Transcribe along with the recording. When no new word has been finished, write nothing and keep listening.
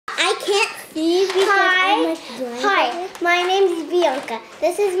See, Hi, my name's Bianca.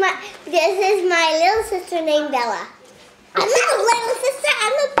 This is my little sister named Bella. I'm not a little sister,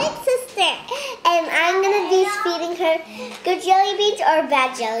 I'm a big sister. And I'm gonna be feeding her good jelly beans or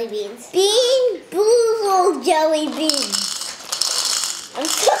bad jelly beans. Boozled jelly beans. I'm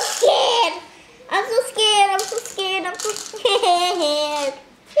so scared. I'm so scared. I'm so scared. I'm so scared.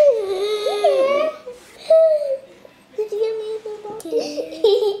 Did you get me the ball?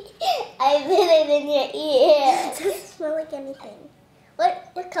 I put it in your ear. It doesn't smell like anything.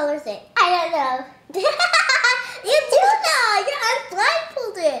 What color is it? I don't know. You do know. You're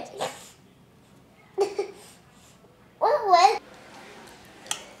unblindfolded.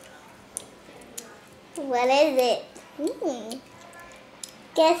 What is it?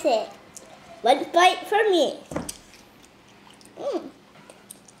 Guess it. One bite for me.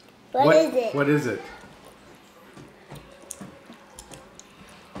 What is it? What is it?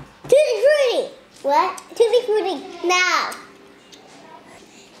 Tutti Frutti. What? Tutti Frutti. Now.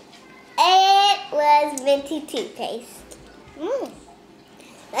 It was minty toothpaste.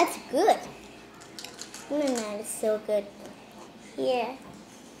 That's good. That is so good. Here.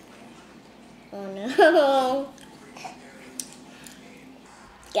 Oh no.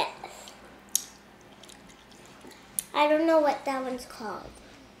 Yes. I don't know what that one's called.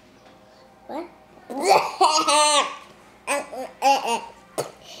 What?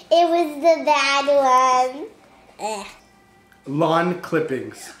 It was the bad one. Lawn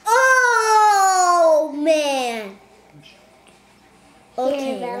clippings. Oh man.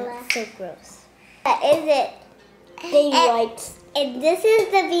 Okay, Bella. that's so gross. What is it? Baby wipes. And this is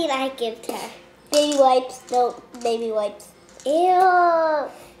the bean I give to her. Baby wipes. No, baby wipes. Ew.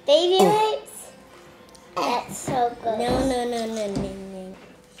 Baby wipes? That's so good. No.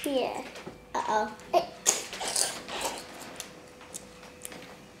 Here. Uh-oh.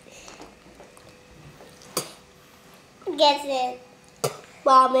 Guess it.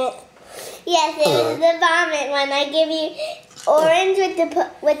 Vomit. Yes, it was the vomit one. I give you orange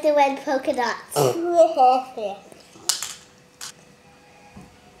with the red polka dots.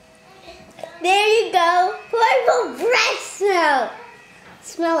 There you go. Horrible breath smell.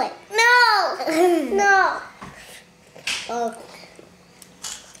 Smell it. No. No. Oh.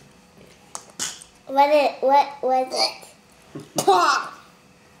 What was it?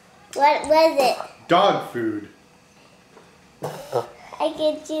 What was it? Dog food. I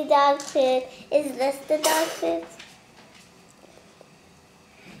get you dog food. Is this the dog food?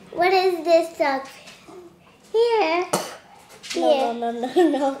 What is this dog food? Here. Here.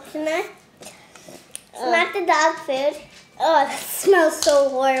 No. It's not? It's not the dog food. Oh, that smells so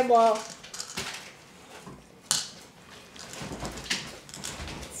horrible.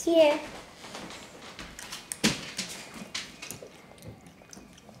 It's here.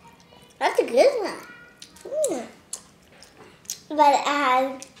 That's a good one. But it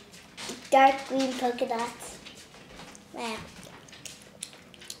has dark green polka dots. Yeah.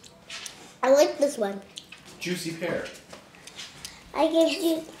 I like this one. Juicy pear. I give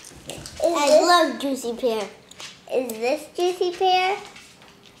you. I love juicy pear. Is this juicy pear?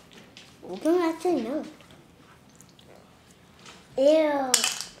 I don't actually know. Ew.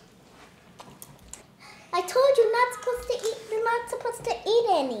 I told you not supposed to eat. You're not supposed to eat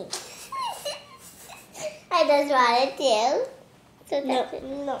any. I just wanted to. So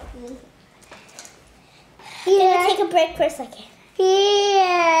No. Here. I'm gonna take a break for a second.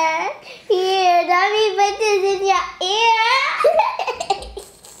 Here. Let me put this in